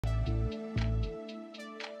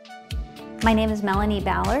My name is Melanie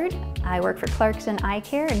Ballard. I work for Clarkson Eye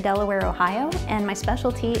Care in Delaware, Ohio, and my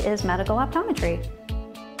specialty is medical optometry.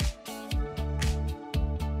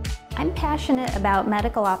 I'm passionate about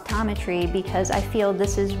medical optometry because I feel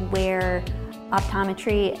this is where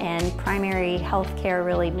optometry and primary health care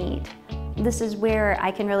really meet. This is where I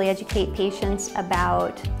can really educate patients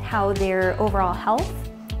about how their overall health,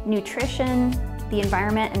 nutrition, the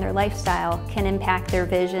environment, and their lifestyle can impact their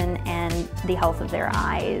vision and the health of their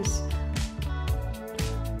eyes.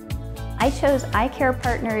 I chose Eye Care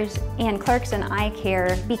Partners and Clarkson Eye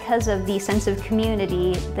Care because of the sense of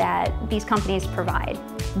community that these companies provide.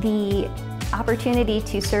 The opportunity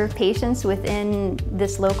to serve patients within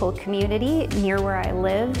this local community near where I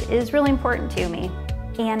live is really important to me.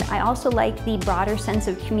 And I also like the broader sense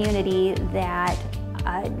of community that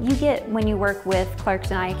you get when you work with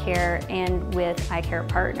Clarkson Eye Care and with Eye Care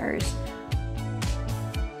Partners.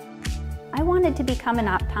 I wanted to become an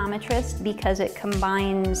optometrist because it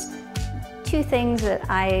combines two things that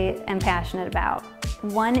I am passionate about.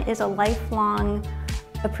 One is a lifelong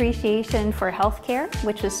appreciation for healthcare,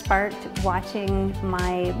 which was sparked watching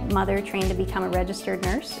my mother train to become a registered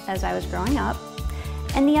nurse as I was growing up.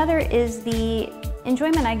 And the other is the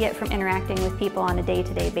enjoyment I get from interacting with people on a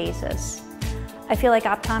day-to-day basis. I feel like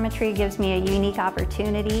optometry gives me a unique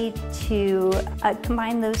opportunity to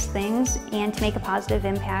combine those things and to make a positive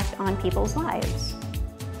impact on people's lives.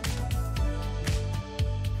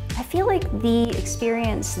 I feel like the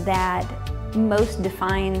experience that most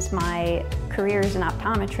defines my career as an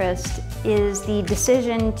optometrist is the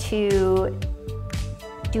decision to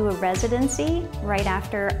do a residency right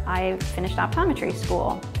after I finished optometry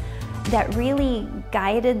school. That really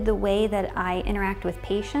guided the way that I interact with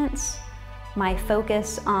patients, my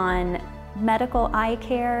focus on medical eye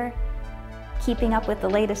care, keeping up with the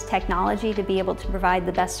latest technology to be able to provide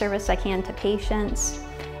the best service I can to patients,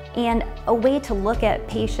 and a way to look at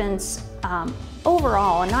patients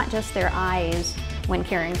overall and not just their eyes when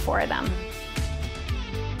caring for them.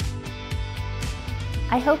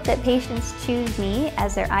 I hope that patients choose me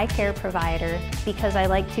as their eye care provider because I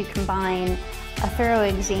like to combine a thorough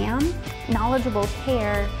exam, knowledgeable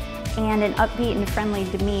care, and an upbeat and friendly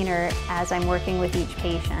demeanor as I'm working with each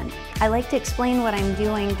patient. I like to explain what I'm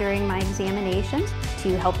doing during my examinations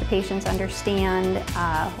to help the patients understand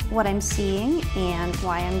what I'm seeing and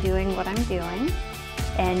why I'm doing what I'm doing.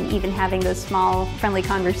 And even having those small, friendly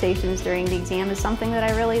conversations during the exam is something that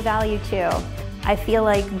I really value too. I feel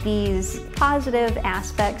like these positive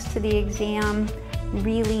aspects to the exam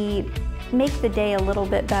really make the day a little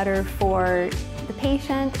bit better for the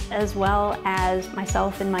patient as well as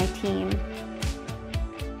myself and my team.